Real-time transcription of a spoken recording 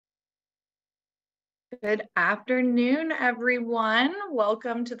Good afternoon, everyone.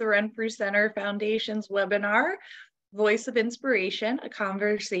 Welcome to the Renfrew Center Foundation's webinar, Voice of Inspiration, a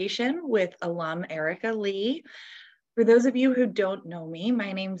conversation with alum Erica Leigh. For those of you who don't know me,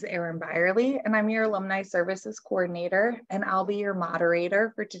 my name's Erin Birely, and I'm your Alumni Services Coordinator, and I'll be your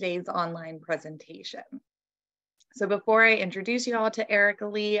moderator for today's online presentation. So before I introduce you all to Erica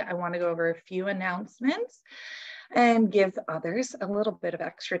Leigh, I want to go over a few announcements and give others a little bit of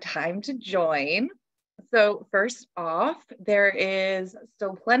extra time to join. So first off, there is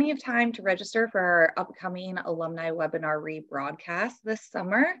still plenty of time to register for our upcoming alumni webinar rebroadcast this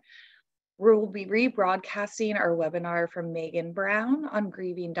summer. We'll be rebroadcasting our webinar from Megan Brown on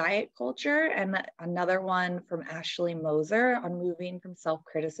grieving diet culture and another one from Ashley Moser on moving from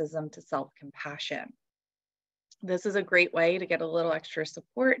self-criticism to self-compassion. This is a great way to get a little extra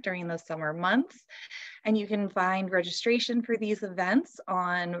support during the summer months. And you can find registration for these events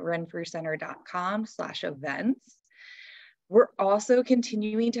on renfrewcenter.com/events. We're also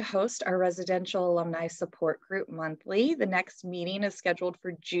continuing to host our residential alumni support group monthly. The next meeting is scheduled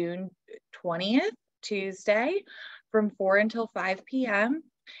for June 20th, Tuesday, from 4 until 5 p.m.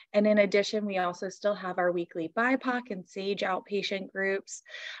 And in addition, we also still have our weekly BIPOC and SAGE outpatient groups.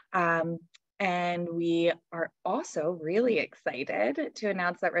 And we are also really excited to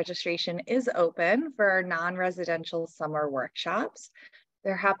announce that registration is open for our non-residential summer workshops.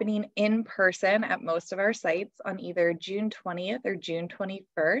 They're happening in person at most of our sites on either June 20th or June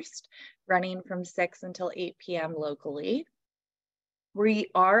 21st, running from 6 until 8 p.m. locally.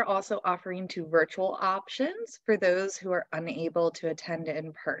 We are also offering 2 virtual options for those who are unable to attend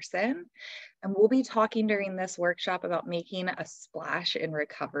in person. And we'll be talking during this workshop about making a splash in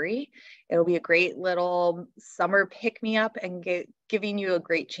recovery. It'll be a great little summer pick-me-up and giving you a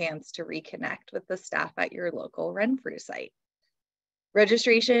great chance to reconnect with the staff at your local Renfrew site.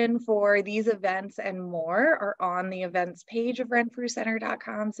 Registration for these events and more are on the events page of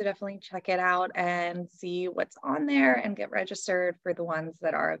renfrewcenter.com, so definitely check it out and see what's on there and get registered for the ones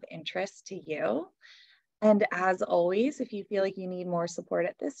that are of interest to you. And as always, if you feel like you need more support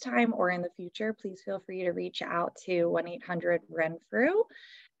at this time or in the future, please feel free to reach out to 1-800-RENFREW,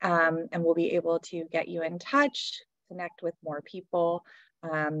 and we'll be able to get you in touch, connect with more people,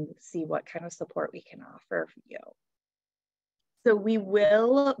 see what kind of support we can offer for you. So we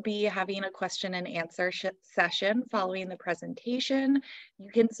will be having a question and answer session following the presentation.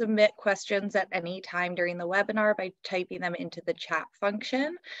 You can submit questions at any time during the webinar by typing them into the chat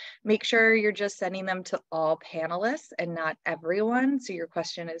function. Make sure you're just sending them to all panelists and not everyone. So your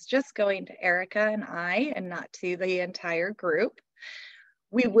question is just going to Erica and I and not to the entire group.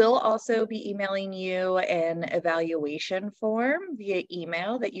 We will also be emailing you an evaluation form via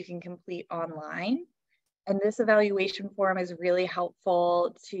email that you can complete online. And this evaluation form is really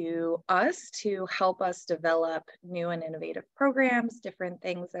helpful to us to help us develop new and innovative programs, different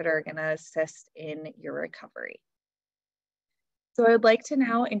things that are going to assist in your recovery. So I'd like to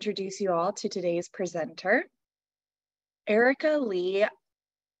now introduce you all to today's presenter, Erica Leigh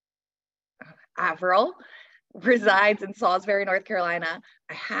Averill. Resides in Salisbury, North Carolina.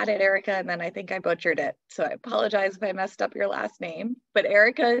 I had it, Erica, and then I think I butchered it. So I apologize if I messed up your last name. But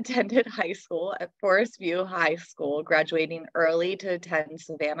Erica attended high school at Forest View High School, graduating early to attend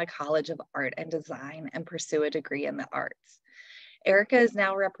Savannah College of Art and Design and pursue a degree in the arts. Erica is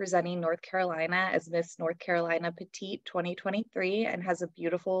now representing North Carolina as Miss North Carolina Petite 2023 and has a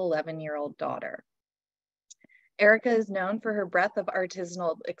beautiful 11-year-old daughter. Erica is known for her breadth of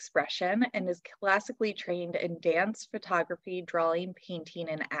artisanal expression and is classically trained in dance, photography, drawing, painting,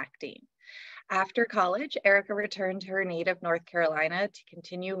 and acting. After college, Erica returned to her native North Carolina to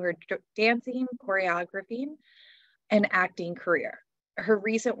continue her dancing, choreographing, and acting career. Her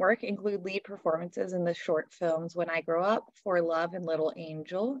recent work include lead performances in the short films When I Grow Up, For Love, and Little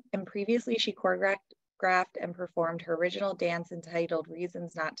Angel, and previously she choreographed and performed her original dance entitled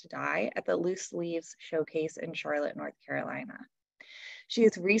Reasons Not to Die at the Loose Leaves Showcase in Charlotte, North Carolina. She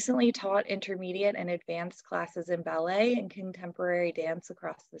has recently taught intermediate and advanced classes in ballet and contemporary dance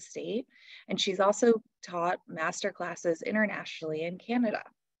across the state, and she's also taught master classes internationally in Canada.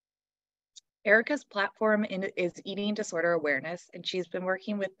 Erica's platform is eating disorder awareness, and she's been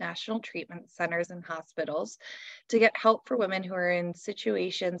working with national treatment centers and hospitals to get help for women who are in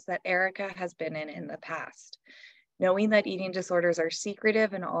situations that Erica has been in the past. Knowing that eating disorders are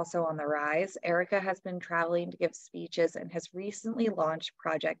secretive and also on the rise, Erica has been traveling to give speeches and has recently launched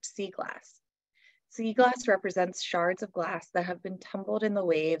Project Sea Glass. Sea glass represents shards of glass that have been tumbled in the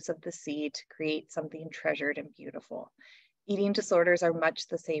waves of the sea to create something treasured and beautiful. Eating disorders are much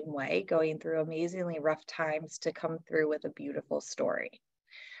the same way, going through amazingly rough times to come through with a beautiful story.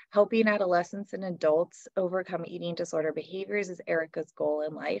 Helping adolescents and adults overcome eating disorder behaviors is Erica's goal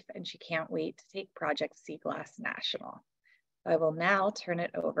in life, and she can't wait to take Project Sea Glass National. I will now turn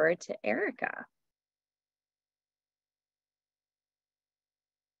it over to Erica.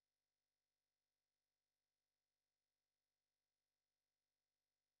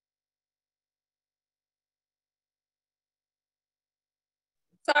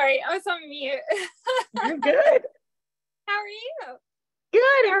 Sorry, I was on mute. You're good. How are you?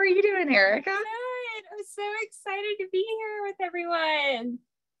 Good. How are you doing, Erica? Good. I'm so excited to be here with everyone.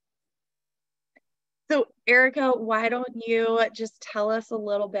 So, Erica, why don't you just tell us a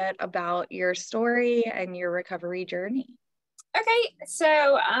little bit about your story and your recovery journey? Okay,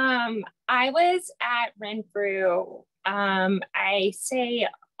 so I was at Renfrew, I say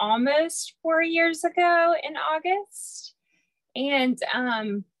almost 4 years ago in August. And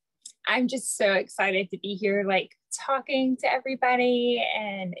I'm just so excited to be here, like talking to everybody.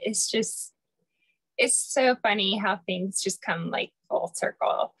 And it's so funny how things just come like full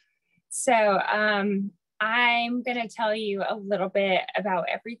circle. So I'm going to tell you a little bit about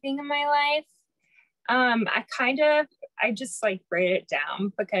everything in my life. I just like write it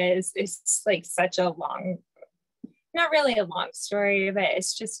down because it's like such a long, not really a long story, but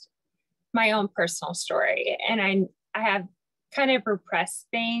it's just my own personal story. And I have kind of repressed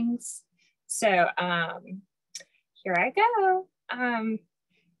things. So here I go.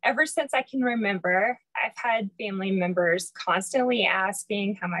 Ever since I can remember, I've had family members constantly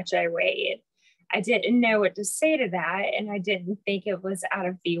asking how much I weighed. I didn't know what to say to that, and I didn't think it was out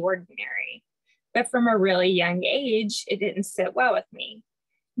of the ordinary. But from a really young age, it didn't sit well with me.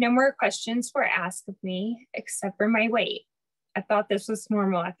 No more questions were asked of me except for my weight. I thought this was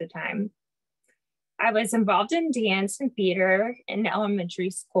normal at the time. I was involved in dance and theater in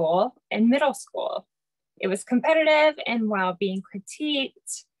elementary school and middle school. It was competitive, and while being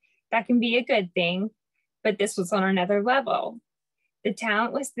critiqued, that can be a good thing, but this was on another level. The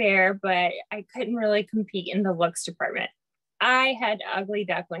talent was there, but I couldn't really compete in the looks department. I had ugly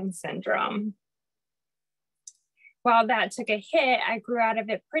duckling syndrome. While that took a hit, I grew out of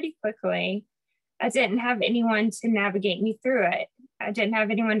it pretty quickly. I didn't have anyone to navigate me through it. I didn't have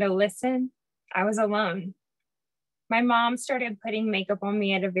anyone to listen. I was alone. My mom started putting makeup on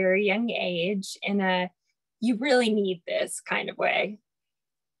me at a very young age in a you really need this kind of way.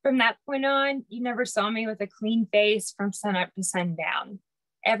 From that point on, you never saw me with a clean face from sunup to sundown.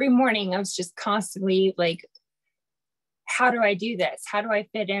 Every morning I was just constantly like, how do I do this? How do I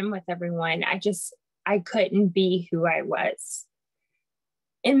fit in with everyone? I couldn't be who I was.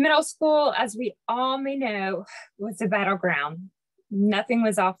 In middle school, as we all may know, was a battleground. Nothing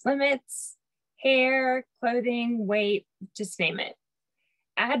was off limits. Hair, clothing, weight, just name it.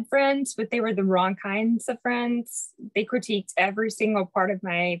 I had friends, but they were the wrong kinds of friends. They critiqued every single part of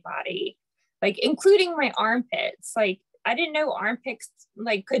my body, like including my armpits. Like I didn't know armpits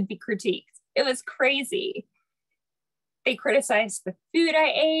like could be critiqued. It was crazy. They criticized the food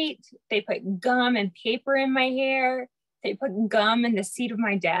I ate. They put gum and paper in my hair. They put gum in the seat of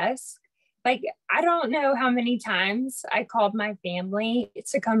my desk. Like, I don't know how many times I called my family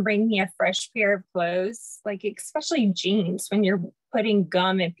to come bring me a fresh pair of clothes, like especially jeans when you're putting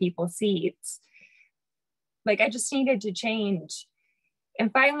gum in people's seats. Like, I just needed to change.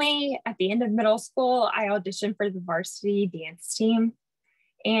 And finally, at the end of middle school, I auditioned for the varsity dance team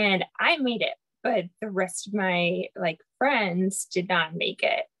and I made it, but the rest of my like friends did not make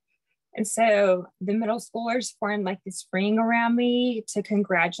it. And so the middle schoolers formed like this ring around me to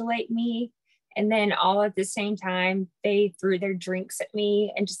congratulate me. And then all at the same time, they threw their drinks at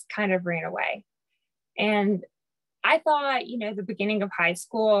me and just kind of ran away. And I thought, the beginning of high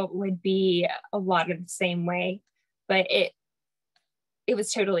school would be a lot of the same way, but it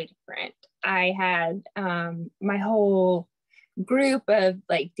was totally different. I had my whole group of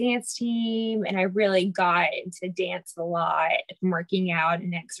like dance team, and I really got into dance a lot and working out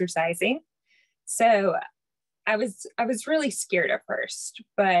and exercising. So I was really scared at first,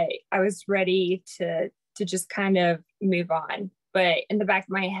 but I was ready to just kind of move on. But in the back of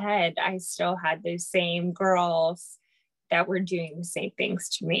my head, I still had those same girls that were doing the same things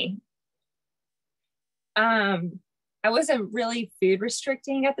to me. I wasn't really food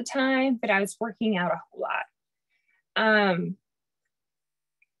restricting at the time, but I was working out a whole lot.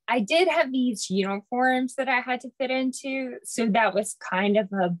 I did have these uniforms that I had to fit into. So that was kind of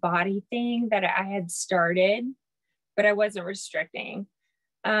a body thing that I had started, but I wasn't restricting.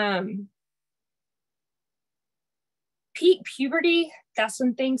 Peak puberty, that's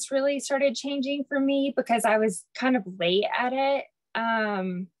when things really started changing for me because I was kind of late at it.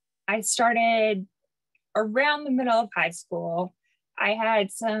 I started around the middle of high school. I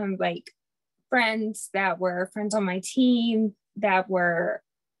had some like friends that were friends on my team that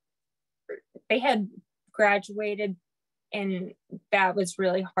they had graduated, and that was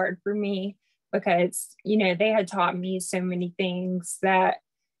really hard for me because, you know, they had taught me so many things that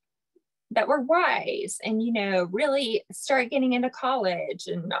were wise, and, you know, really start getting into college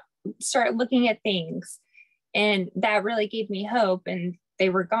and start looking at things. And that really gave me hope, and they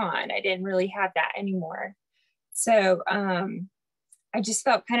were gone. I didn't really have that anymore. So I just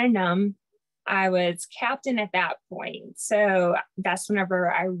felt kind of numb. I was captain at that point. So that's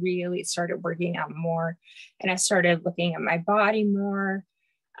whenever I really started working out more, and I started looking at my body more.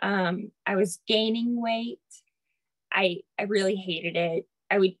 I was gaining weight. I really hated it.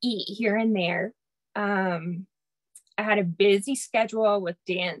 I would eat here and there. I had a busy schedule with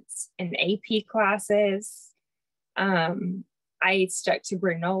dance and AP classes. I stuck to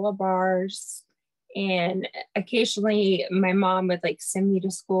granola bars, and occasionally my mom would like send me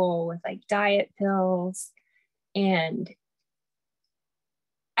to school with like diet pills, and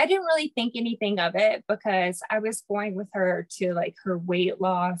I didn't really think anything of it because I was going with her to like her weight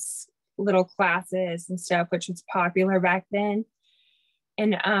loss little classes and stuff, which was popular back then.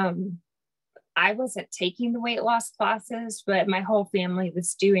 And I wasn't taking the weight loss classes, but my whole family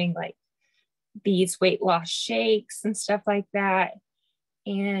was doing like these weight loss shakes and stuff like that.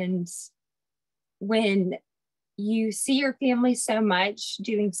 And when you see your family so much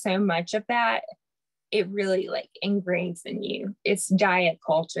doing so much of that, it really like ingrains in you. It's diet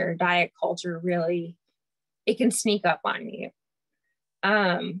culture. Diet culture really, it can sneak up on you.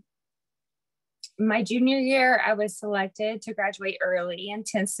 My junior year, I was selected to graduate early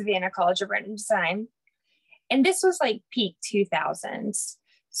into Savannah College of Art and Design. And this was like peak 2000s.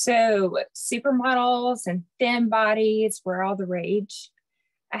 So supermodels and thin bodies were all the rage.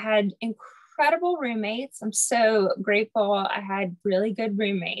 I had incredible roommates. I'm so grateful I had really good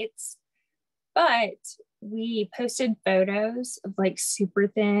roommates. But we posted photos of like super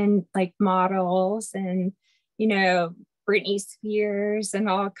thin, like models and, you know, Britney Spears and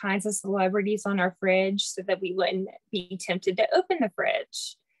all kinds of celebrities on our fridge so that we wouldn't be tempted to open the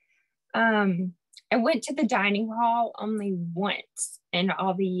fridge. I went to the dining hall only once in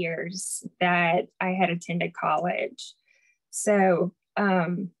all the years that I had attended college. So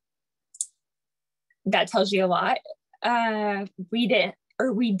that tells you a lot. We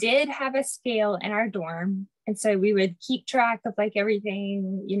did have a scale in our dorm. And so we would keep track of like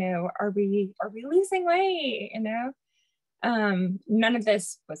everything, you know, are we losing weight, you know? None of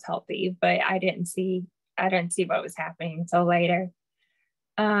this was healthy, but I didn't see what was happening until later.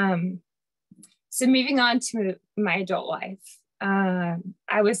 So moving on to my adult life,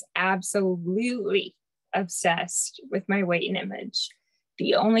 I was absolutely obsessed with my weight and image.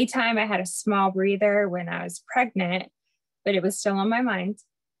 The only time I had a small breather when I was pregnant, but it was still on my mind.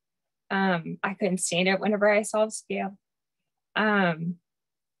 I couldn't stand it whenever I saw the scale. When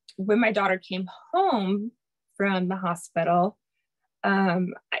my daughter came home from the hospital,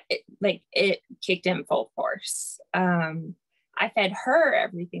 it kicked in full force. I fed her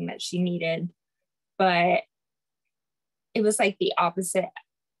everything that she needed, but it was like the opposite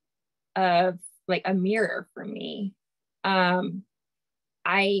of like a mirror for me.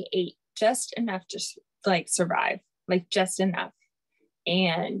 I ate just enough to like survive, like just enough.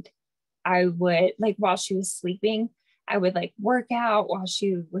 And I would like, while she was sleeping, I would like work out while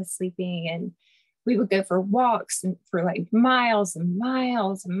she was sleeping, and we would go for walks and for like miles and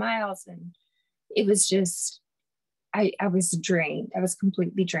miles and miles. And it was just, I was drained. I was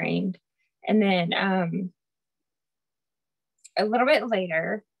completely drained. And then a little bit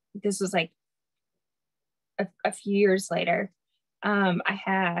later, this was like a few years later, I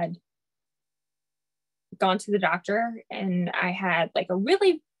had gone to the doctor, and I had like a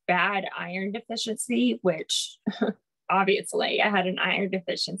really bad iron deficiency, which obviously I had an iron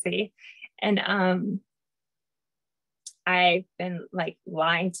deficiency. And I've been like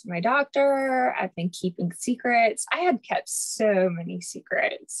lying to my doctor. I've been keeping secrets. I had kept so many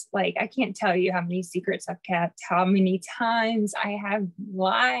secrets. Like, I can't tell you how many secrets I've kept, how many times I have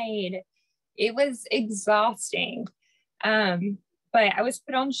lied. It was exhausting. But I was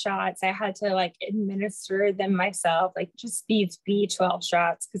put on shots. I had to like administer them myself, like just these B12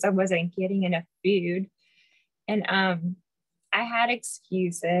 shots because I wasn't getting enough food. And I had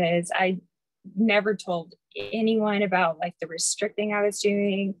excuses. I never told anyone about like the restricting I was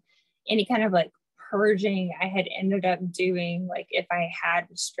doing, any kind of like purging I had ended up doing, like if I had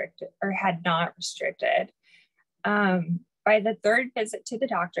restricted or had not restricted. By the third visit to the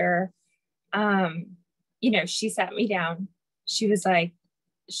doctor, you know, she sat me down. She was like,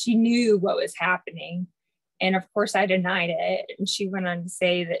 she knew what was happening. And of course I denied it. And she went on to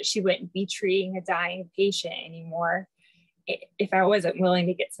say that she wouldn't be treating a dying patient anymore if I wasn't willing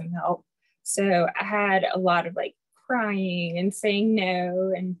to get some help. So I had a lot of like crying and saying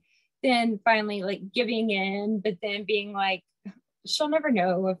no, and then finally like giving in, but then being like, she'll never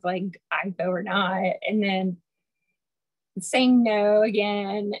know if like I go or not. And then saying no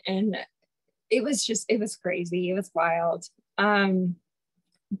again. And it was crazy. It was wild.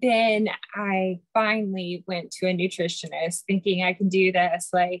 Then I finally went to a nutritionist thinking I could do this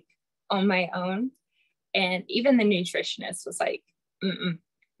like on my own. And even the nutritionist was like,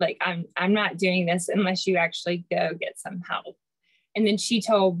 like, I'm not doing this unless you actually go get some help. And then she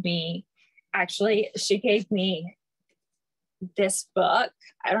told me, actually, she gave me this book.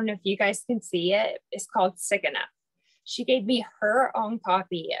 I don't know if you guys can see it. It's called Sick Enough. She gave me her own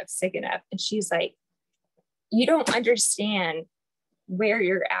copy of Sick Enough. And she's like, you don't understand where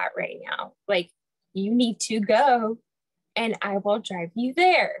you're at right now. Like, you need to go and I will drive you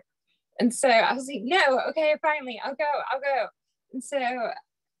there. And so I was like, no, okay, finally, I'll go. And so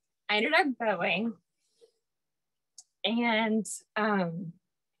I ended up going. And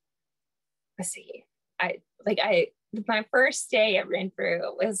let's see, my first day at Renfrew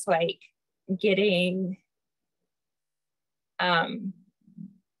was like getting I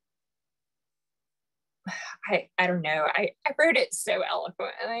don't know, I wrote it so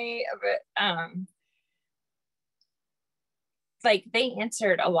eloquently, but like they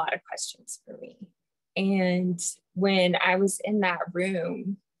answered a lot of questions for me. And when I was in that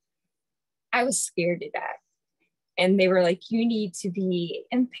room, I was scared to death. And they were like, you need to be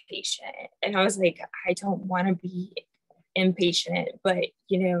impatient. And I was like, I don't want to be impatient, but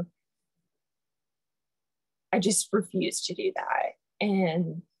I just refused to do that.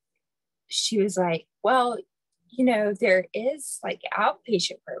 And she was like, well, there is like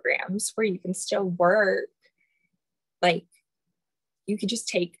outpatient programs where you can still work. Like, you could just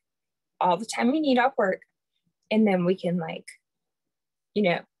take all the time we need off work, and then we can like,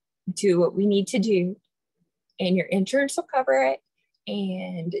 do what we need to do, and your insurance will cover it.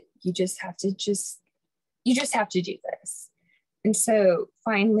 And you just have to do this. And so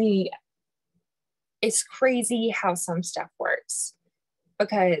finally, it's crazy how some stuff works,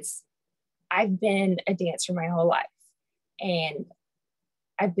 because I've been a dancer my whole life, and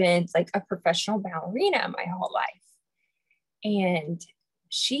I've been like a professional ballerina my whole life. And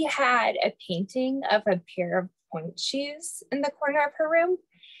she had a painting of a pair of pointe shoes in the corner of her room.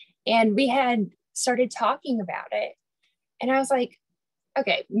 And we had started talking about it. And I was like,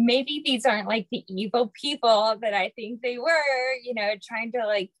 okay, maybe these aren't like the evil people that I think they were, trying to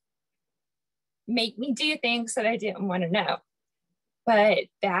like make me do things that I didn't want to know. But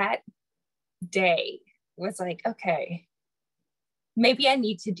that day was like, okay, maybe I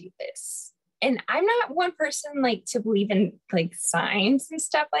need to do this. And I'm not one person like to believe in like signs and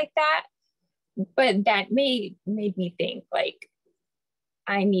stuff like that, but that made me think like,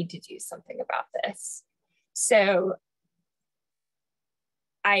 I need to do something about this. So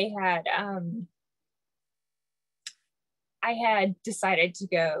I had decided to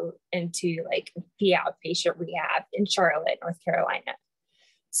go into like the outpatient rehab in Charlotte, North Carolina.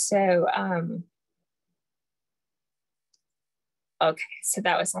 So, okay, so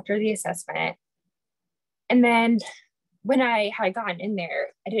that was after the assessment. And then when I had gotten in there,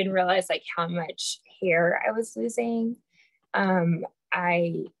 I didn't realize like how much hair I was losing.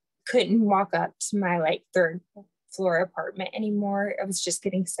 I couldn't walk up to my like third floor apartment anymore. It was just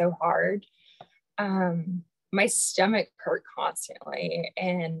getting so hard. My stomach hurt constantly,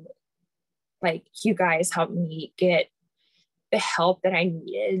 and like you guys helped me get the help that I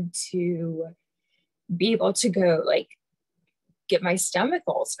needed to be able to go like get my stomach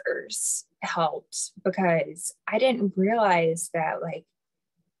ulcers helped, because I didn't realize that like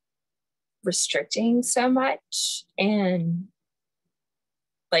restricting so much and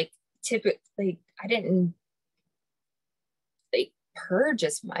like typically I didn't like purge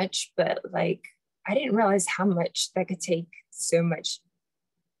as much, but like I didn't realize how much that could take so much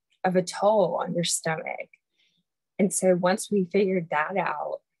of a toll on your stomach. And so once we figured that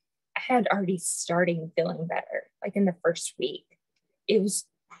out, I had already starting feeling better, like in the first week. It was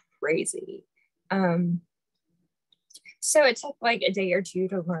crazy. So it took like a day or two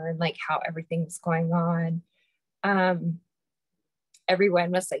to learn like how everything's going on. Everyone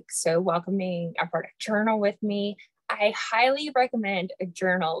was like so welcoming. I brought a journal with me. I highly recommend a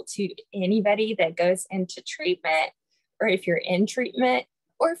journal to anybody that goes into treatment, or if you're in treatment,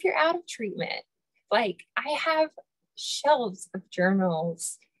 or if you're out of treatment. Like, I have shelves of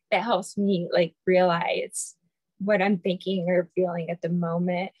journals that helps me like realize what I'm thinking or feeling at the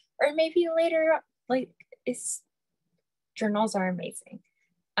moment, or maybe later, like journals are amazing.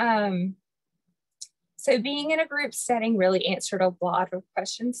 So being in a group setting really answered a lot of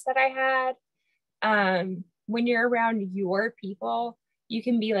questions that I had. When you're around your people, you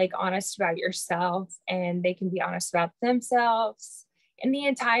can be like honest about yourself and they can be honest about themselves, and the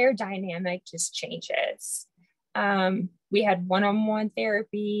entire dynamic just changes. We had one-on-one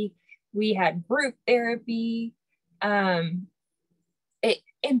therapy, we had group therapy, and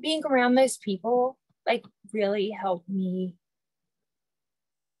being around those people like really helped me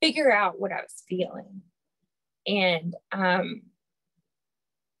figure out what I was feeling. And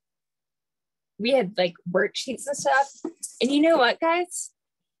we had like worksheets and stuff. And you know what, guys?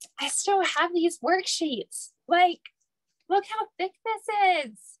 I still have these worksheets. Like, look how thick this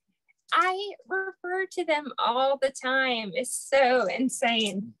is. I refer to them all the time. It's so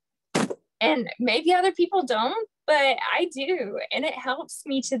insane. And maybe other people don't, but I do. And it helps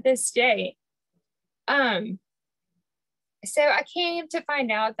me to this day. So I came to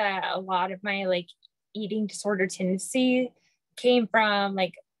find out that a lot of my like eating disorder tendency came from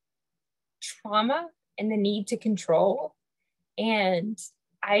like trauma and the need to control. And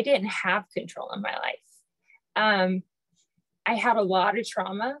I didn't have control in my life. I had a lot of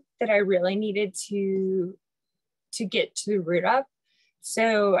trauma that I really needed to get to the root of.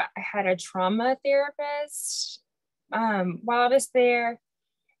 So I had a trauma therapist while I was there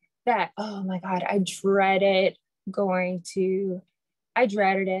that, oh my God, I dreaded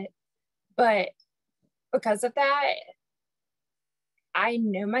it. But because of that, I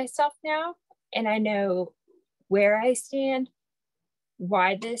know myself now and I know where I stand,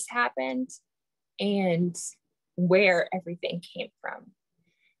 why this happened, and where everything came from.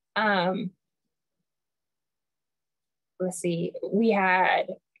 Let's see, we had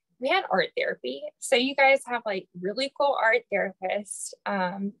art therapy. So you guys have like really cool art therapists.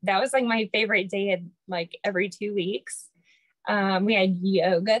 That was like my favorite day in like every 2 weeks. We had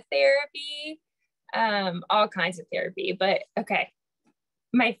yoga therapy, all kinds of therapy, but okay.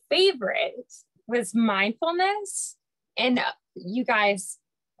 My favorite was mindfulness. And you guys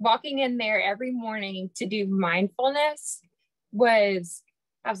walking in there every morning to do mindfulness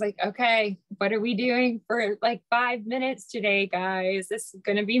I was like, okay, what are we doing for like 5 minutes today, guys? This is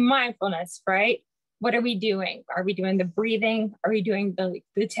going to be mindfulness, right? What are we doing? Are we doing the breathing? Are we doing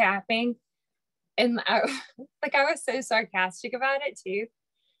the tapping? And I was so sarcastic about it too.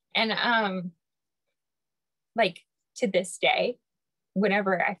 And like to this day,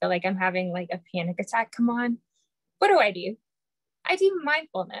 whenever I feel like I'm having like a panic attack come on, what do? I do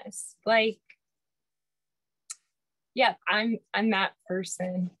mindfulness. Like, yeah, I'm that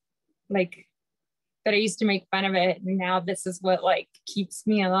person like that I used to make fun of it. And now this is what like keeps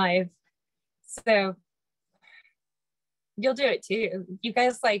me alive. So you'll do it too. You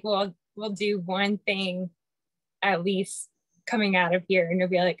guys like, we'll do one thing at least coming out of here and you'll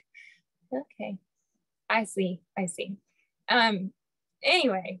be like, okay, I see.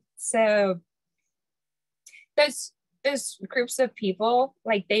 Anyway, so those groups of people,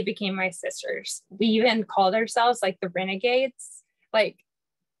 like they became my sisters. We even called ourselves like the Renegades. Like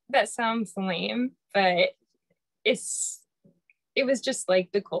that sounds lame, but it was just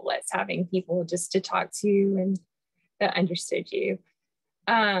like the coolest having people just to talk to and that understood you.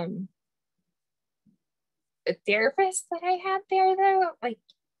 The therapist that I had there though, like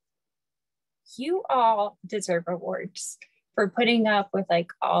you all deserve awards for putting up with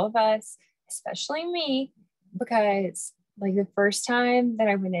like all of us, especially me, because like the first time that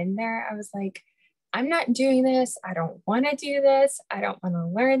I went in there, I was like, I'm not doing this. I don't want to do this. I don't want to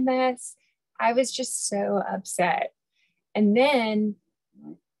learn this. I was just so upset. And then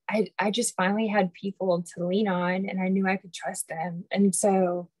I just finally had people to lean on and I knew I could trust them. And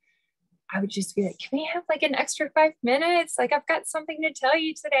so I would just be like, can we have like an extra 5 minutes? Like I've got something to tell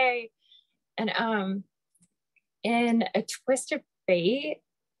you today. And in a twist of fate,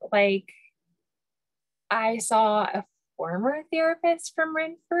 like I saw a former therapist from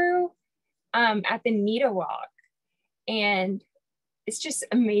Renfrew at the Nita Walk. And it's just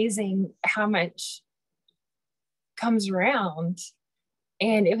amazing how much comes around.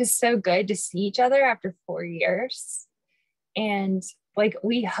 And it was so good to see each other after 4 years. And like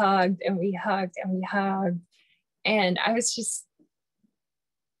we hugged and we hugged and we hugged. And I was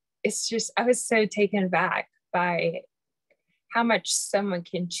so taken aback by how much someone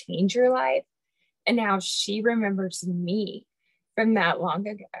can change your life and how she remembers me from that long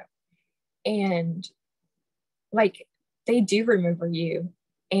ago. And like they do remember you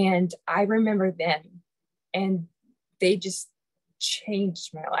and I remember them and they just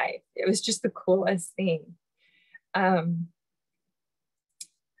changed my life. It was just the coolest thing.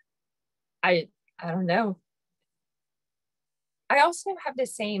 I I don't know. I also have the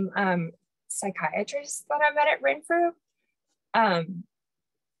same psychiatrist that I met at Renfrew.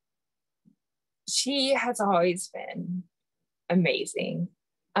 She has always been amazing.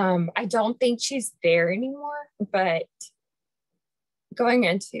 I don't think she's there anymore, but going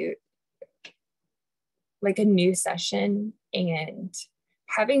into like a new session and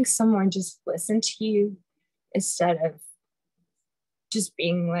having someone just listen to you instead of just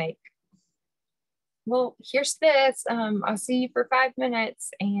being like, well, here's this, I'll see you for 5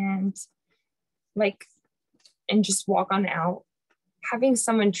 minutes and just walk on out. Having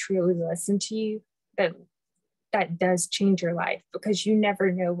someone truly listen to you, that does change your life, because you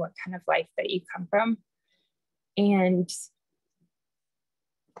never know what kind of life that you come from. And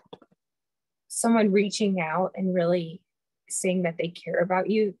someone reaching out and really saying that they care about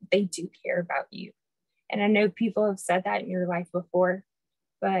you, they do care about you. And I know people have said that in your life before,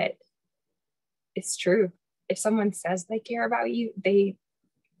 but it's true. If someone says they care about you, they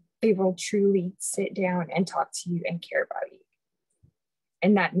will truly sit down and talk to you and care about you.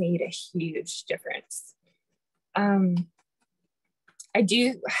 And that made a huge difference. I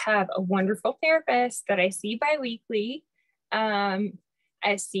do have a wonderful therapist that I see bi-weekly.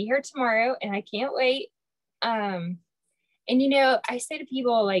 I see her tomorrow and I can't wait. And I say to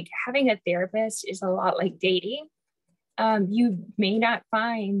people, like, having a therapist is a lot like dating. You may not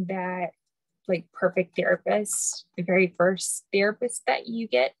find that like perfect therapist, the very first therapist that you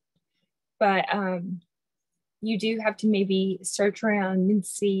get, but you do have to maybe search around and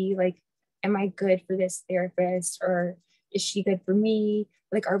see, like, am I good for this therapist, or is she good for me?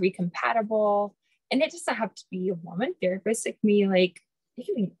 Like, are we compatible? And it doesn't have to be a woman therapist. It can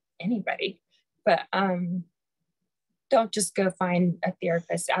be anybody, but don't just go find a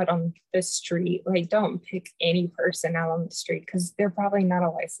therapist out on the street. Like, don't pick any person out on the street, because they're probably not a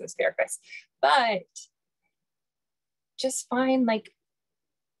licensed therapist. But just find like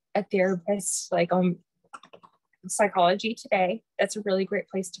a therapist, like on Psychology Today. That's a really great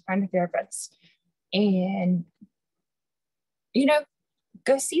place to find a therapist. And,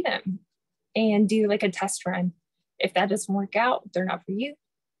 go see them and do like a test run. If that doesn't work out, they're not for you,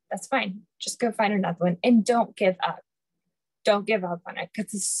 that's fine. Just go find another one, and don't give up. Don't give up on it,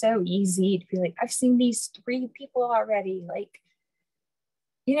 because it's so easy to be like, I've seen these 3 people already. Like,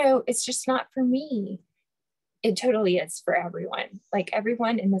 it's just not for me. It totally is for everyone. Like,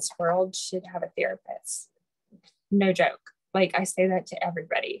 everyone in this world should have a therapist. No joke. Like, I say that to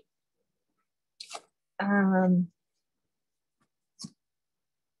everybody. Find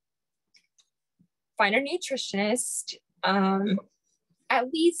a nutritionist.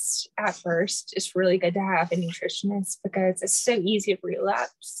 At least at first, it's really good to have a nutritionist, because it's so easy to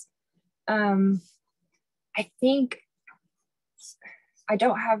relapse. I think I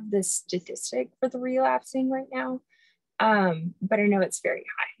don't have the statistic for the relapsing right now, but I know it's very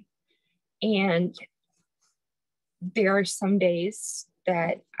high. And there are some days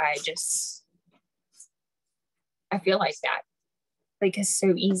that I feel like that. Like, it's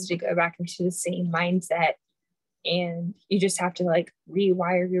so easy to go back into the same mindset, and you just have to like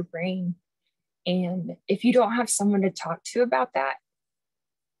rewire your brain. And if you don't have someone to talk to about that,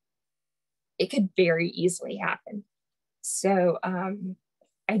 it could very easily happen. So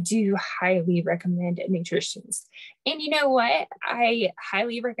I do highly recommend a nutritionist. And you know what? I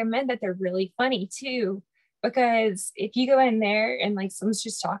highly recommend that they're really funny too, because if you go in there and like someone's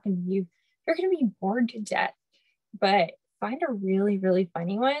just talking to you, you're going to be bored to death. But find a really, really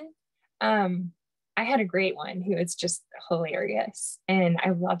funny one. I had a great one who was just hilarious, and I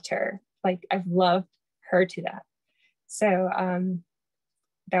loved her. Like, I've loved her to death. So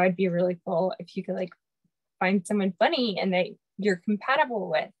that would be really cool if you could like find someone funny and that you're compatible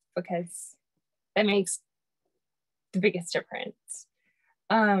with, because that makes the biggest difference.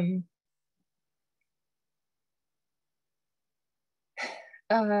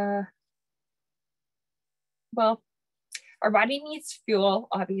 Well, our body needs fuel,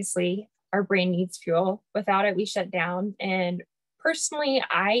 obviously. Our brain needs fuel. Without it, we shut down. And personally,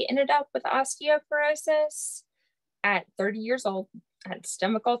 I ended up with osteoporosis at 30 years old. I had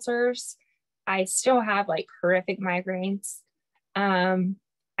stomach ulcers. I still have like horrific migraines.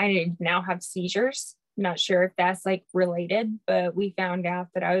 I now have seizures. Not sure if that's like related, but we found out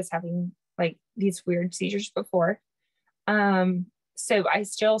that I was having like these weird seizures before. So I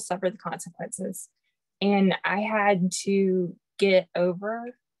still suffer the consequences. And I had to get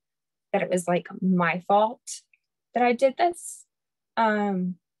over that it was like my fault that I did this,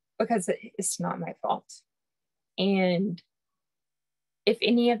 because it's not my fault. And if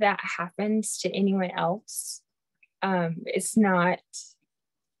any of that happens to anyone else, it's not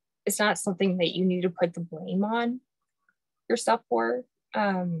it's not something that you need to put the blame on yourself for.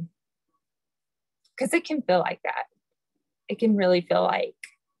 Because it can feel like that. It can really feel like,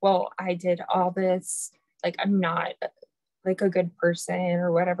 well, I did all this, like I'm not like a good person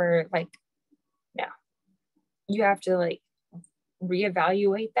or whatever. Like, no, you have to like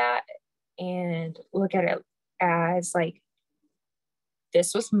reevaluate that and look at it as like,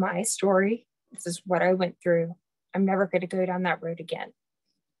 this was my story. This is what I went through. I'm never going to go down that road again.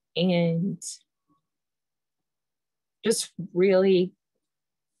 And just really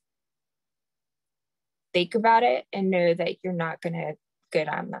think about it and know that you're not going to go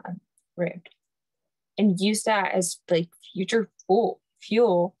down that road, and use that as like future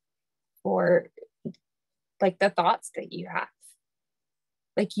fuel for like the thoughts that you have.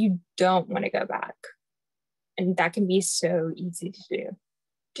 Like you don't want to go back. And that can be so easy to do.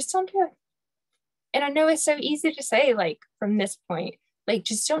 Just don't do it. And I know it's so easy to say, like from this point, like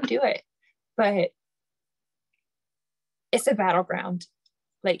just don't do it. But it's a battleground.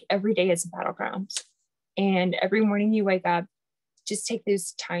 Like every day is a battleground. And every morning you wake up, just take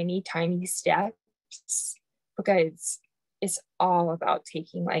those tiny, tiny steps, because it's all about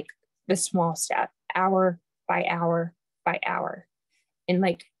taking like the small step, hour by hour by hour. And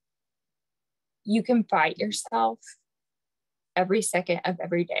like you can fight yourself every second of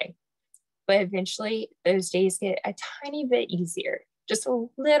every day, but eventually those days get a tiny bit easier, just a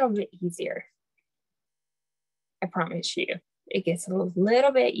little bit easier. I promise you, it gets a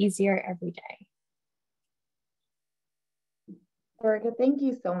little bit easier every day. Erica, thank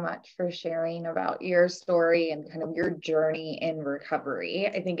you so much for sharing about your story and kind of your journey in recovery.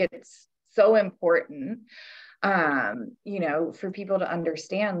 I think it's so important, you know, for people to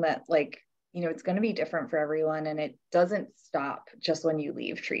understand that, like, you know, it's going to be different for everyone, and it doesn't stop just when you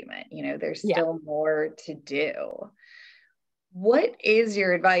leave treatment. You know, there's still more to do. What is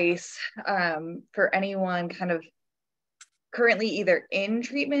your advice for anyone kind of currently either in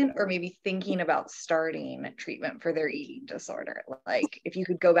treatment or maybe thinking about starting treatment for their eating disorder? Like if you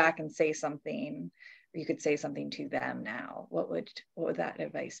could go back and say something, or you could say something to them now, what would that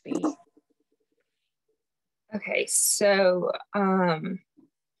advice be? Okay, so I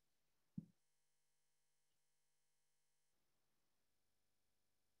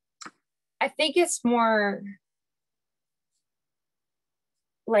think it's more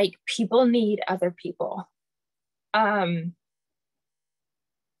like people need other people.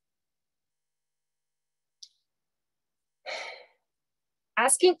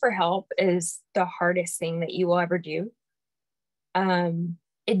 Asking for help is the hardest thing that you will ever do.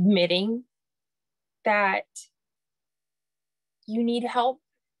 Admitting that you need help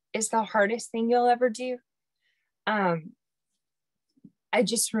is the hardest thing you'll ever do. I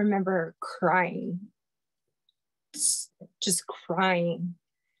just remember crying, just crying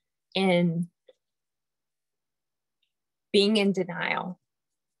and being in denial.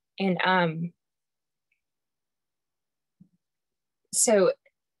 And so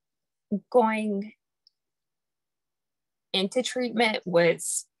going into treatment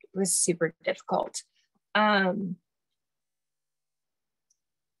was super difficult.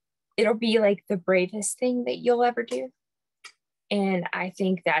 It'll be like the bravest thing that you'll ever do. And I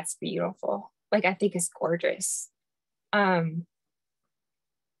think that's beautiful. Like, I think it's gorgeous.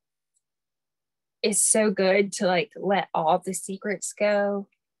 It's so good to like let all the secrets go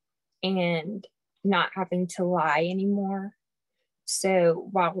and not having to lie anymore. So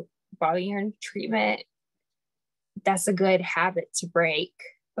while you're in treatment, that's a good habit to break,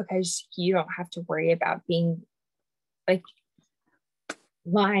 because you don't have to worry about being like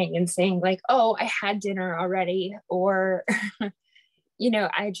lying and saying like, oh, I had dinner already, or you know,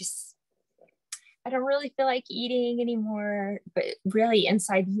 I don't really feel like eating anymore. But really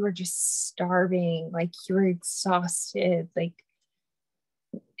inside you were just starving, like you were exhausted. Like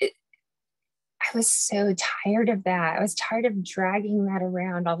I was so tired of that. I was tired of dragging that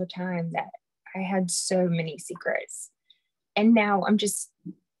around all the time, that I had so many secrets. And now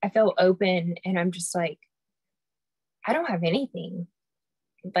I feel open, and I'm just like, I don't have anything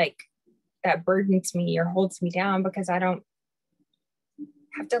like that burdens me or holds me down, because I don't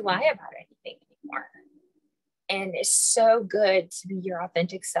have to lie about anything anymore. And it's so good to be your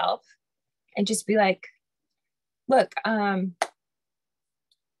authentic self and just be like, look, I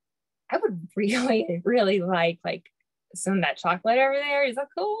would really, really like some of that chocolate over there. Is that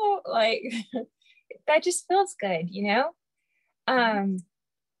cool? Like that just feels good, you know?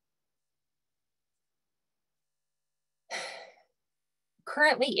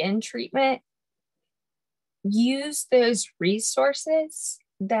 Currently in treatment, use those resources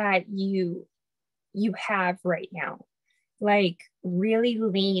that you have right now. like really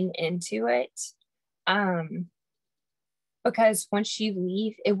lean into it. Because once you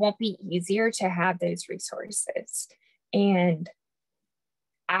leave, it won't be easier to have those resources. And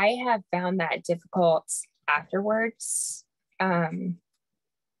I have found that difficult afterwards, because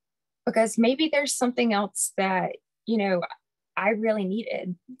maybe there's something else that, you know, I really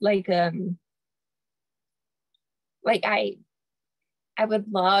needed. Like I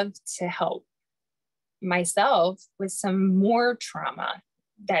would love to help myself with some more trauma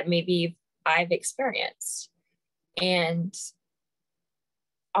that maybe I've experienced. And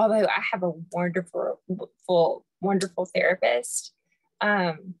although I have a wonderful therapist,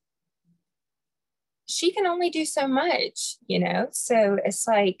 she can only do so much, you know? So it's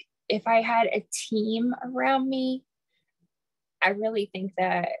like, if I had a team around me, I really think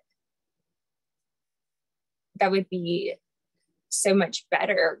that that would be so much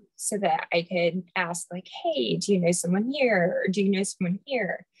better, so that I could ask like, hey, do you know someone here? Or do you know someone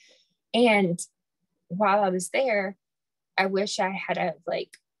here? And while I was there, I wish I had a,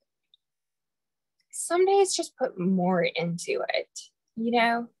 like, some days just put more into it, you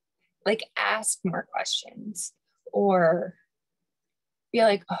know, like ask more questions, or be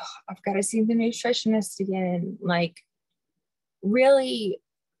like, oh, I've got to see the nutritionist again. Like, really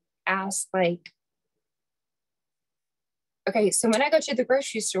ask, like, okay, so when I go to the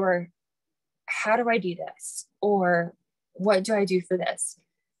grocery store, how do I do this? Or what do I do for this?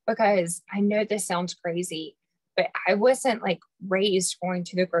 Because I know this sounds crazy, but I wasn't like raised going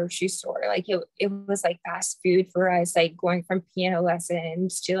to the grocery store. Like it was like fast food for us, like going from piano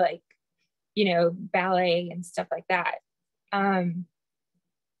lessons to like, you know, ballet and stuff like that.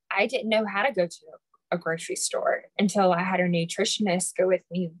 I didn't know how to go to a grocery store until I had a nutritionist go with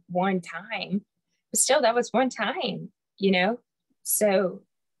me one time. But still, that was one time, you know? So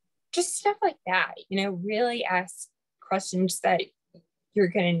just stuff like that, you know, really ask questions that you're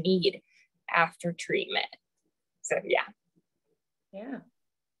going to need after treatment. So, yeah. Yeah.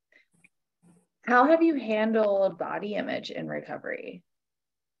 How have you handled body image in recovery?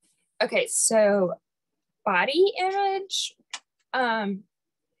 Okay, so body image,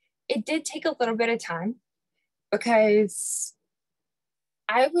 it did take a little bit of time, because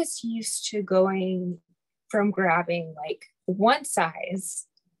I was used to going from grabbing like one size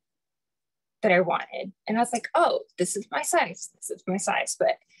that I wanted. And I was like, oh, this is my size. This is my size.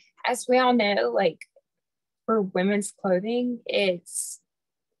 But as we all know, like for women's clothing,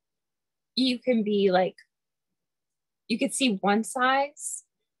 you can be like, you could see one size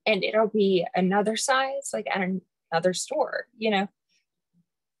and it'll be another size, like at another store, you know?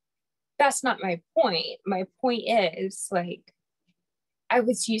 That's not my point. My point is, like, I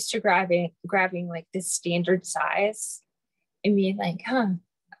was used to grabbing like this standard size and being like,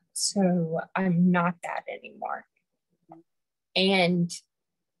 so I'm not that anymore. And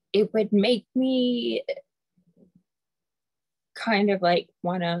it would make me kind of like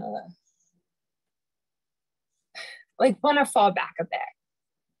wanna fall back a bit.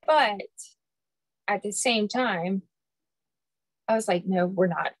 But at the same time, I was like, no, we're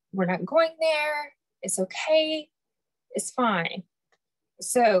not going there. It's okay. It's fine.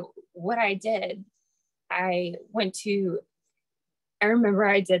 So what I did, I remember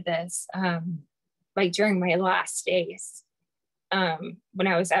I did this like during my last days, when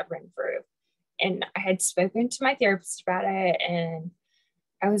I was at Renfrew, and I had spoken to my therapist about it, and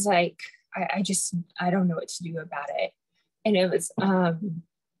I was like, I don't know what to do about it. And it was,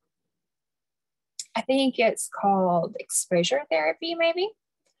 I think it's called exposure therapy, maybe.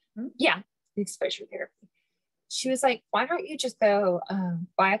 Mm-hmm. Yeah, exposure therapy. She was like, why don't you just go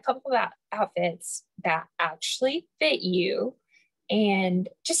buy a couple of outfits that actually fit you and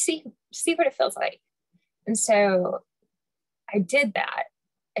just see what it feels like. And so I did that.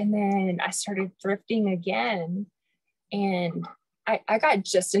 And then I started thrifting again. And I got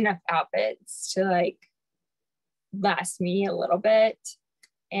just enough outfits to like last me a little bit.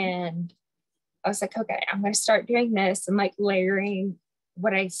 And I was like, okay, I'm going to start doing this and like layering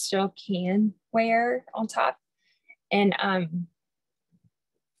what I still can wear on top. And I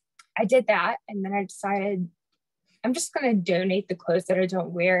did that. And then I decided I'm just going to donate the clothes that I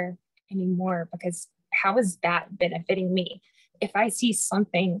don't wear anymore, because how is that benefiting me? If I see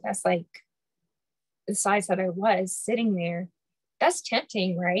something that's like the size that I was sitting there, that's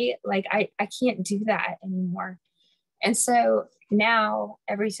tempting, right? Like I can't do that anymore. And so now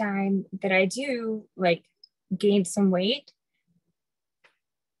every time that I do like gain some weight,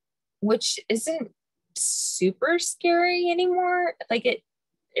 which isn't super scary anymore, like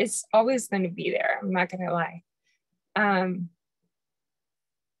it's always going to be there. I'm not going to lie.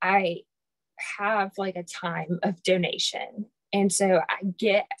 I have like a time of donation. And so I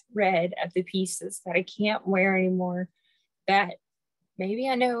get rid of the pieces that I can't wear anymore, that maybe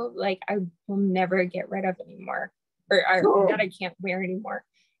I know like I will never get rid of anymore, or that I can't wear anymore.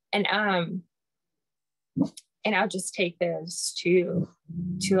 And I'll just take those to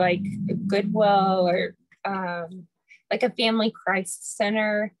like Goodwill or like a family crisis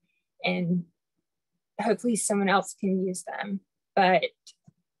center, and hopefully someone else can use them. But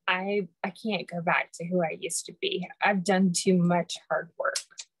I can't go back to who I used to be. I've done too much hard work.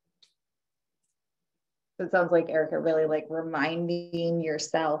 So it sounds like, Erica, really like reminding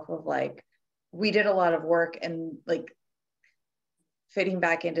yourself of like, we did a lot of work, and like fitting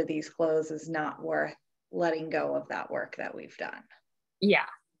back into these clothes is not worth letting go of that work that we've done. Yeah.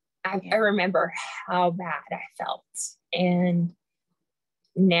 I remember how bad I felt. And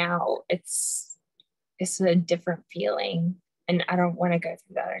now it's a different feeling, and I don't want to go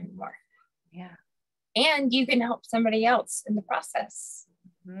through that anymore. Yeah. And you can help somebody else in the process.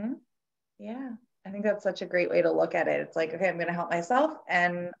 Mm-hmm. Yeah. I think that's such a great way to look at it. It's like, okay, I'm going to help myself,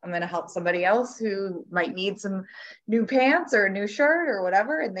 and I'm going to help somebody else who might need some new pants or a new shirt or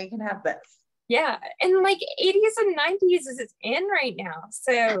whatever, and they can have this. Yeah. And like 80s and 90s is in right now.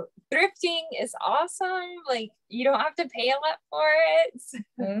 So thrifting is awesome. Like you don't have to pay a lot for it.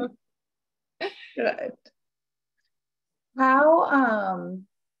 Mm-hmm. Good. How,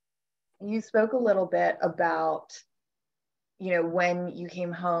 you spoke a little bit about, you know, when you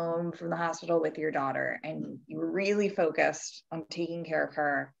came home from the hospital with your daughter and you were really focused on taking care of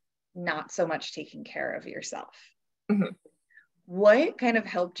her, not so much taking care of yourself. Mm-hmm. What kind of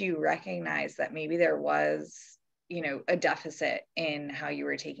helped you recognize that maybe there was, you know, a deficit in how you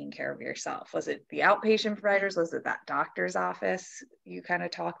were taking care of yourself? Was it the outpatient providers? Was it that doctor's office you kind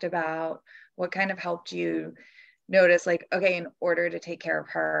of talked about? What kind of helped you notice like, okay, in order to take care of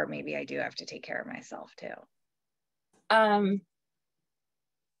her, maybe I do have to take care of myself too?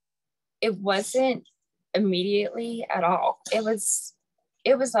 It wasn't immediately at all. It was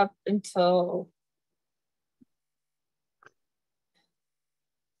up until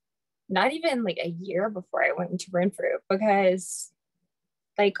not even like a year before I went into Renfrew, because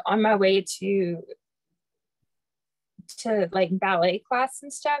like on my way to like ballet class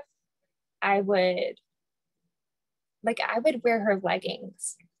and stuff, I would wear her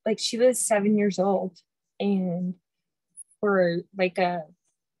leggings. Like she was 7 years old, and for like a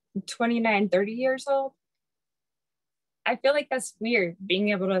 29, 30 years old, I feel like that's weird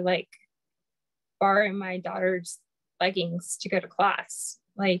being able to like borrow my daughter's leggings to go to class.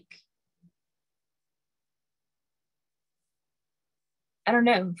 Like, I don't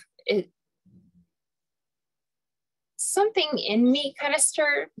know, something in me kind of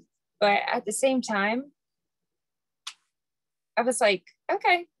stirred, but at the same time, I was like,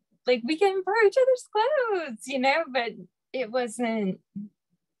 okay, like we can borrow each other's clothes, you know, but it wasn't,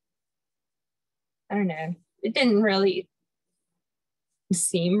 I don't know, it didn't really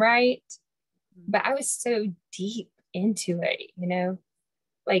seem right. But I was so deep into it, you know,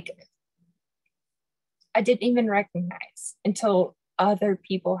 like I didn't even recognize until other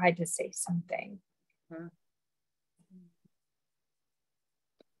people had to say something.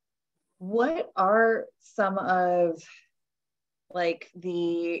 What are some of like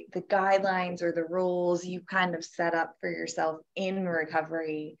the guidelines or the rules you kind of set up for yourself in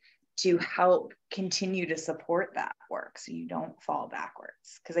recovery to help continue to support that work so you don't fall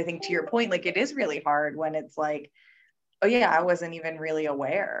backwards? Because I think to your point, like it is really hard when it's like, oh yeah, I wasn't even really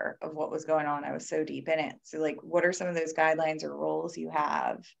aware of what was going on. I was so deep in it. So like, what are some of those guidelines or rules you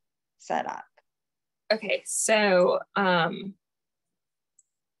have set up? Okay, so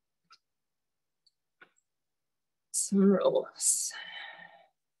some rules.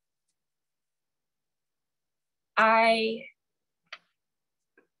 I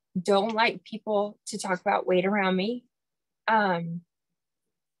don't like people to talk about weight around me. I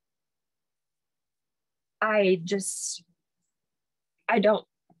just don't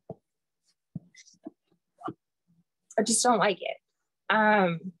like it.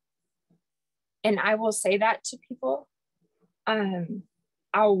 And I will say that to people.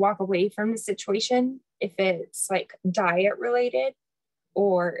 I'll walk away from the situation if it's like diet related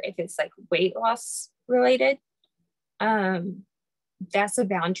or if it's like weight loss related. That's a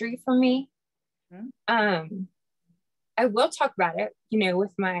boundary for me. Mm-hmm. I will talk about it, you know,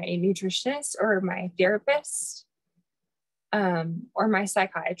 with my nutritionist or my therapist, or my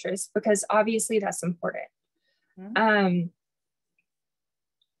psychiatrist, because obviously that's important. Mm-hmm.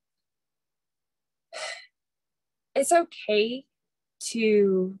 It's okay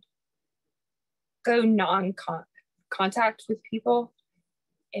to go non-contact with people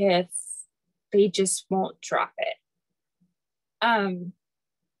if they just won't drop it.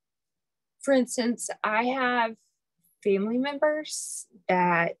 For instance, I have family members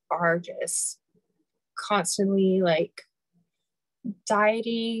that are just constantly like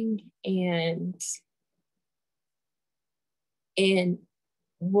dieting and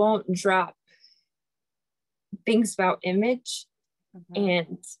won't drop things about image.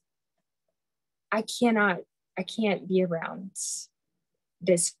 And I can't be around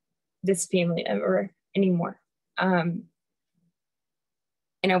this family member anymore.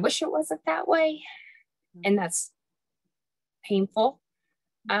 And I wish it wasn't that way. And that's painful.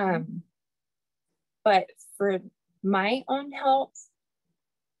 But for my own health,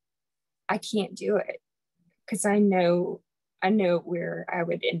 I can't do it because I know where I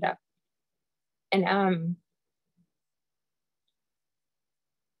would end up. And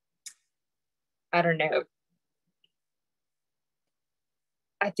I don't know.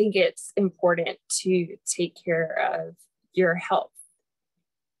 I think it's important to take care of your health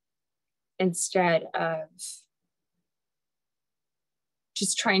instead of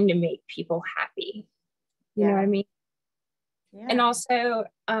just trying to make people happy. You know what I mean? Yeah. And also,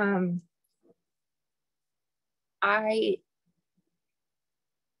 I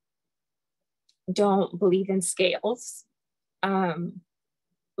don't believe in scales.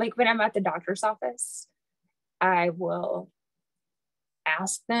 Like when I'm at the doctor's office, I will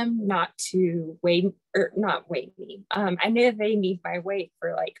ask them not to weigh or not weigh me. I know they need my weight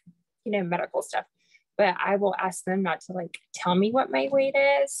for like, medical stuff, but I will ask them not to like tell me what my weight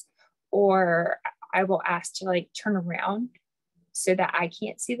is, or I will ask to like turn around so that I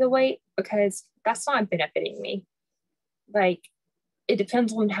can't see the weight, because that's not benefiting me. Like, it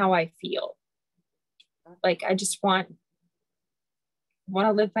depends on how I feel. Like, I just want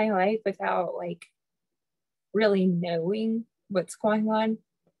to live my life without like really knowing what's going on.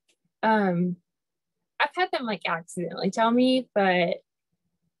 I've had them like accidentally tell me, but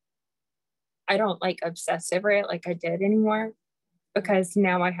I don't like obsess over it like I did anymore, because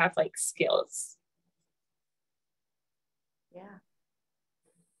now I have like skills. Yeah.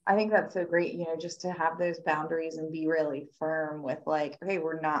 I think that's so great, just to have those boundaries and be really firm with like, okay,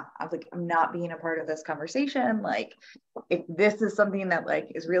 I'm not being a part of this conversation. Like, if this is something that like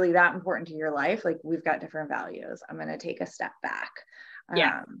is really that important to your life, like we've got different values, I'm going to take a step back.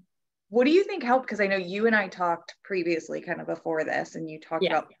 Yeah. What do you think helped? Because I know you and I talked previously kind of before this, and you talked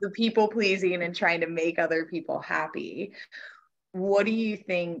about the people pleasing and trying to make other people happy. What do you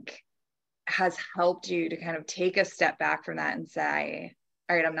think has helped you to kind of take a step back from that and say,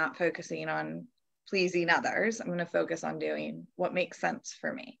 all right, I'm not focusing on pleasing others. I'm going to focus on doing what makes sense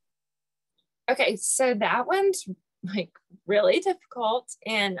for me. Okay, so that one's like really difficult,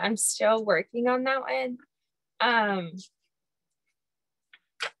 and I'm still working on that one.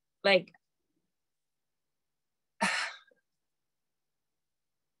 Like,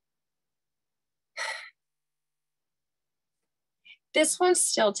 this one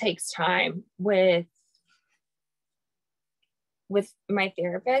still takes time with my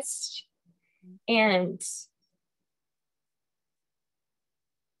therapist, and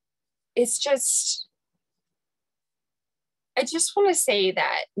it's just, I just want to say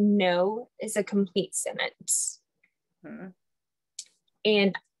that no is a complete sentence.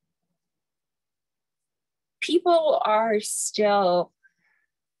 And people are still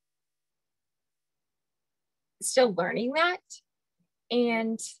learning that.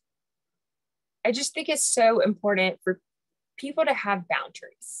 And I just think it's so important for people to have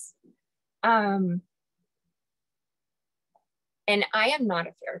boundaries. And I am not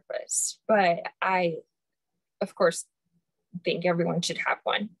a therapist, but I, of course, think everyone should have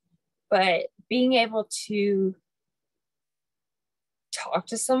one. But being able to talk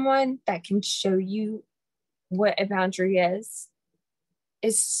to someone that can show you what a boundary is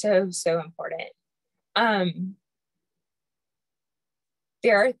so, so important.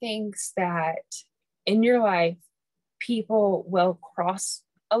 There are things that in your life, people will cross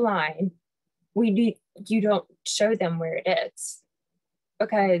a line. You don't show them where it is,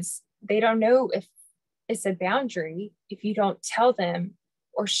 because they don't know if it's a boundary if you don't tell them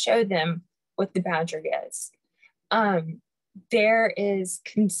or show them what the boundary is. There is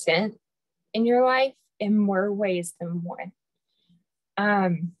consent in your life in more ways than one.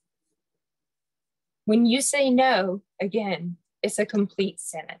 When you say no, again, it's a complete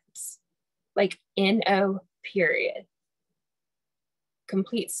sentence, like N-O, period.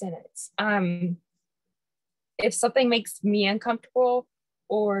 Complete sentence. If something makes me uncomfortable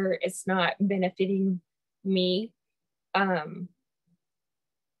or it's not benefiting me,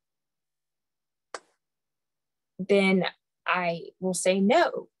 then I will say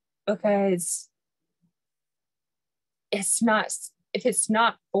no. because if it's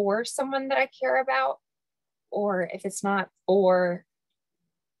not for someone that I care about, or if it's not for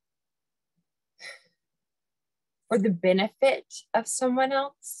the benefit of someone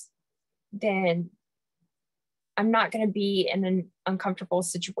else, then I'm not going to be in an uncomfortable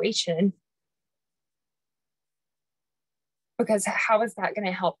situation, because how is that going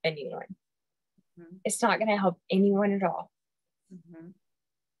to help anyone? Mm-hmm. It's not going to help anyone at all. Mm-hmm.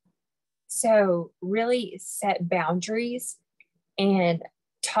 So really set boundaries and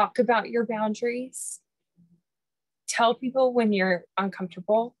talk about your boundaries. Tell people when you're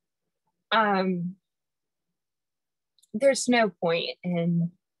uncomfortable. There's no point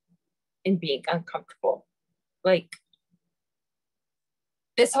in being uncomfortable. Like,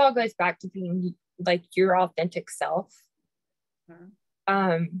 this all goes back to being like your authentic self.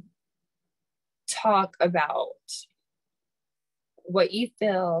 Mm-hmm. Talk about what you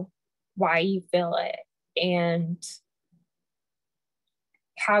feel, why you feel it, and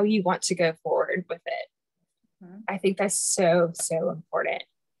how you want to go forward with it. Mm-hmm. I think that's so, so important.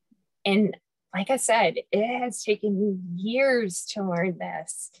 And like I said, it has taken me years to learn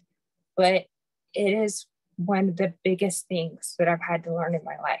this, but it is one of the biggest things that I've had to learn in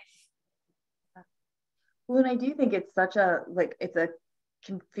my life. Well, and I do think it's such a, like,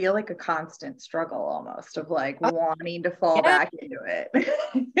 can feel like a constant struggle almost of like wanting to fall back into it.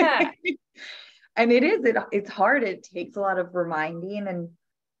 Yeah. And it's hard. It takes a lot of reminding. And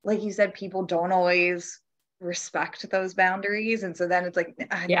like you said, people don't always respect those boundaries. And so then it's like,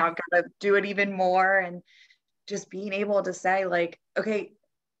 now I've got to do it even more. And just being able to say like, okay,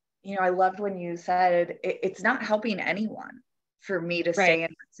 I loved when you said it's not helping anyone for me to stay in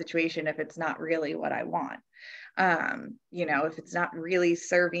that situation if it's not really what I want. If it's not really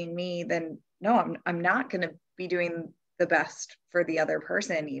serving me, then no, I'm not going to be doing the best for the other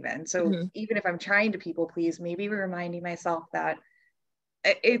person even. So mm-hmm. even if I'm trying to people please, maybe reminding myself that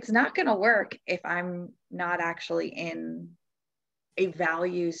it's not going to work if I'm not actually in a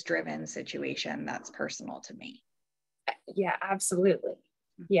values driven situation that's personal to me. Yeah, absolutely.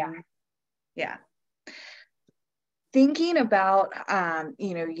 Yeah. Yeah. Thinking about,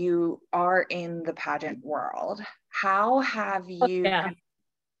 you are in the pageant world. How have you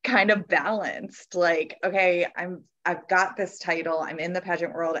kind of balanced like, okay, I've got this title, I'm in the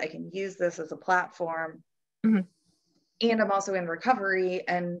pageant world, I can use this as a platform, mm-hmm. and I'm also in recovery.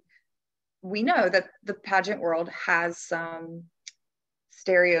 And we know that the pageant world has some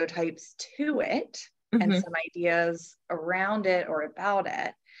stereotypes to it, mm-hmm. and some ideas around it or about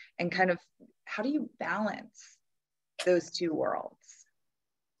it, and kind of how do you balance those two worlds?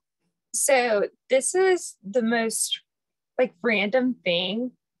 So this is the most like random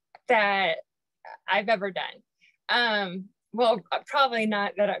thing that I've ever done. Well, probably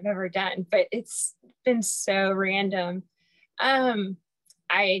not that I've ever done, but it's been so random.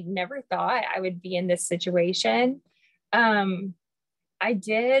 I never thought I would be in this situation. I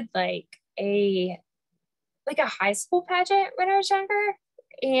did like a high school pageant when I was younger.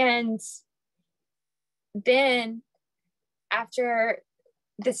 And then after,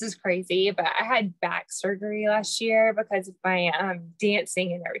 this is crazy, but I had back surgery last year because of my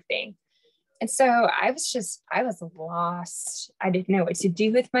dancing and everything. And so I was lost. I didn't know what to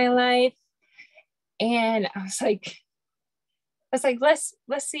do with my life. And I was like, let's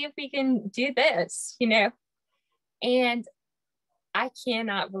see if we can do this, And I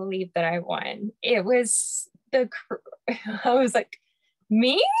cannot believe that I won. It was I was like,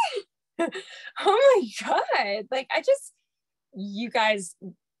 me? Oh my God. Like, you guys,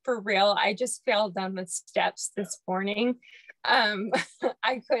 for real, I just fell down the steps this morning.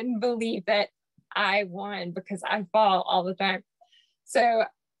 I couldn't believe that I won because I fall all the time. So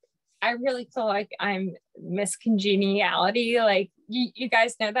I really feel like I'm Miss Congeniality. Like, you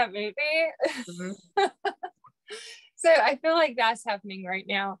guys know that movie? Mm-hmm. So I feel like that's happening right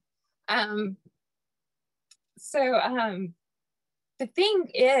now. The thing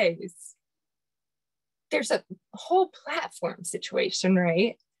is, there's a whole platform situation,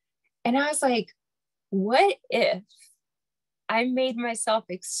 right? And I was like, what if I made myself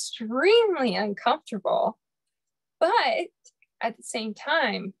extremely uncomfortable, but at the same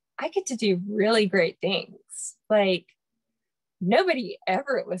time, I get to do really great things. Like, nobody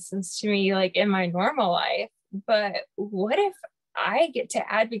ever listens to me like in my normal life, but what if I get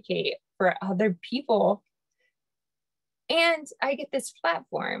to advocate for other people and I get this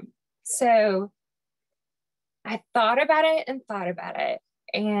platform? So I thought about it,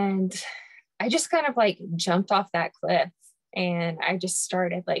 and I just kind of like jumped off that cliff, and I just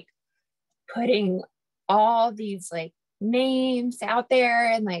started like putting all these like names out there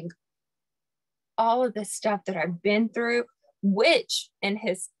and like all of this stuff that I've been through, which in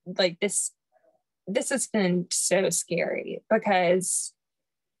his like this has been so scary because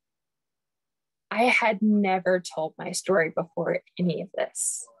I had never told my story before any of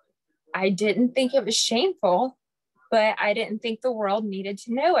this. I didn't think it was shameful, but I didn't think the world needed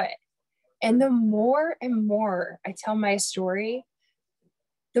to know it. And the more and more I tell my story,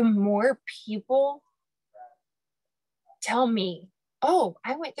 the more people tell me, oh,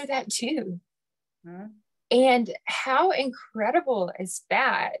 I went through that too. Mm-hmm. And how incredible is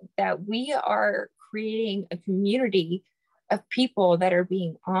that we are creating a community of people that are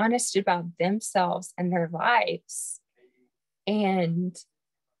being honest about themselves and their lives. And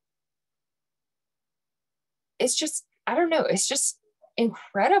it's just, I don't know, it's just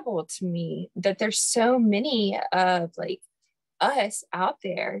incredible to me that there's so many of like us out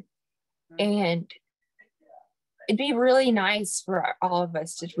there. And it'd be really nice for all of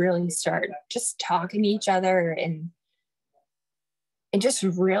us to really start just talking to each other and just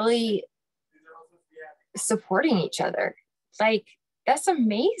really supporting each other. Like, that's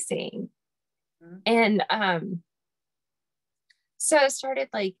amazing. And so I started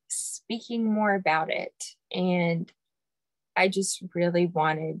like speaking more about it, and I just really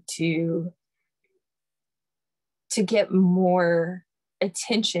wanted to get more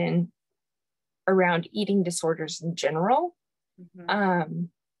attention around eating disorders in general.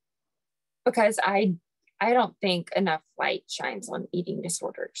 Because I don't think enough light shines on eating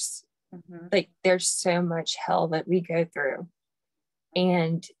disorders. Like, there's so much hell that we go through,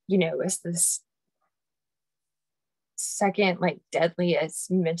 and you know, it's this second like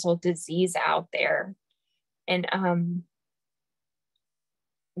deadliest mental disease out there, and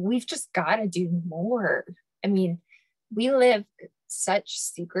we've just got to do more. I mean, we live such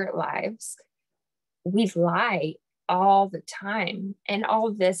secret lives. We lie all the time, and all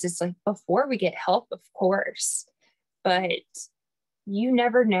of this is like before we get help, of course, but you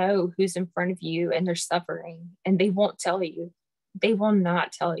never know who's in front of you and they're suffering, and they won't tell you. They will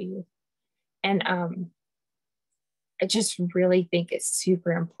not tell you. And I just really think it's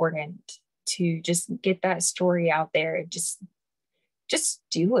super important to just get that story out there. Just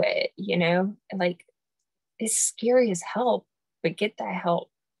do it, you know? Like, it's scary as hell, but get that help,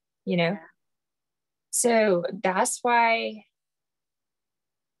 you know? Yeah. So that's why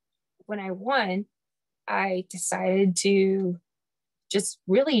when I won, I decided to just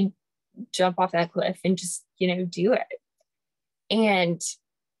really jump off that cliff and just, you know, do it. And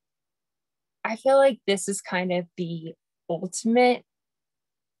I feel like this is kind of the ultimate,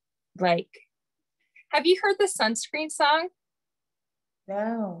 like, have you heard the Sunscreen song?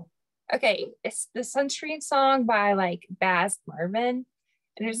 No. Okay, it's the Sunscreen song by like Baz Luhrmann,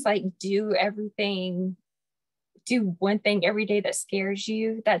 and it's like do one thing every day that scares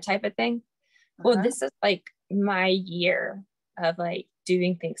you, that type of thing. Well, this is like my year of like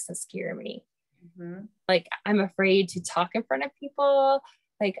doing things that scare me. Like, I'm afraid to talk in front of people.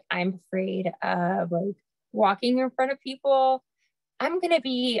 Like, I'm afraid of like walking in front of people. I'm going to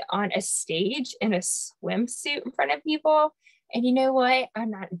be on a stage in a swimsuit in front of people. And you know what?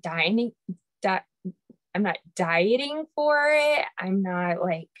 I'm not dieting for it. I'm not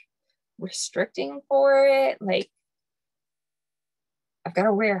like restricting for it. Like, I've got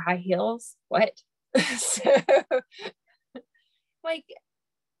to wear high heels. What? So, like,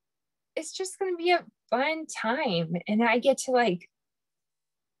 it's just going to be a fun time. And I get to like,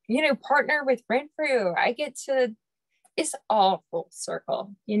 you know, partner with Renfrew. It's all full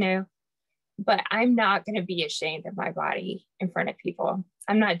circle, you know, but I'm not going to be ashamed of my body in front of people.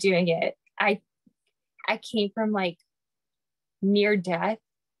 I'm not doing it. I came from like near death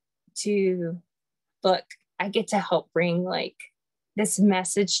to, look, I get to help bring like this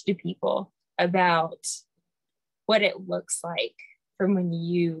message to people about what it looks like from when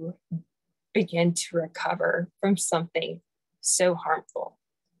you begin to recover from something so harmful.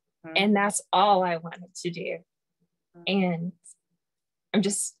 And that's all I wanted to do. And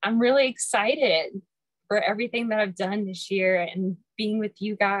I'm really excited for everything that I've done this year and being with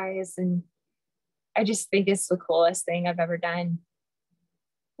you guys. And I just think it's the coolest thing I've ever done.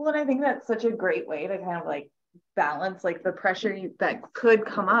 Well, and I think that's such a great way to kind of like balance like the pressure that could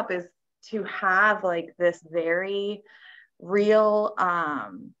come up, is to have like this very real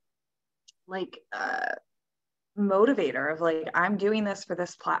motivator of like, I'm doing this for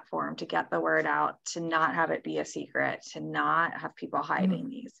this platform to get the word out, to not have it be a secret, to not have people hiding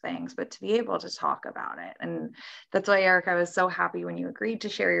these things, but to be able to talk about it. And that's why, Eric, I was so happy when you agreed to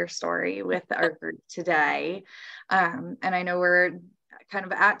share your story with our group today. And I know we're kind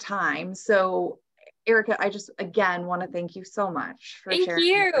of at time, so Erica, I just, again, want to thank you so much for Thank sharing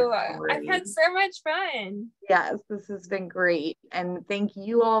you. your story. I've had so much fun. Yes, this has been great. And thank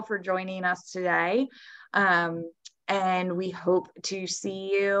you all for joining us today. And we hope to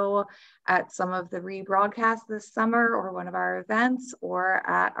see you at some of the rebroadcasts this summer or one of our events or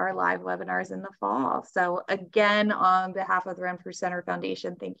at our live webinars in the fall. So again, on behalf of the Renfrew Center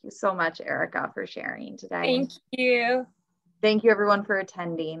Foundation, thank you so much, Erica, for sharing today. Thank you. Thank you everyone for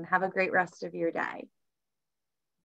attending. Have a great rest of your day.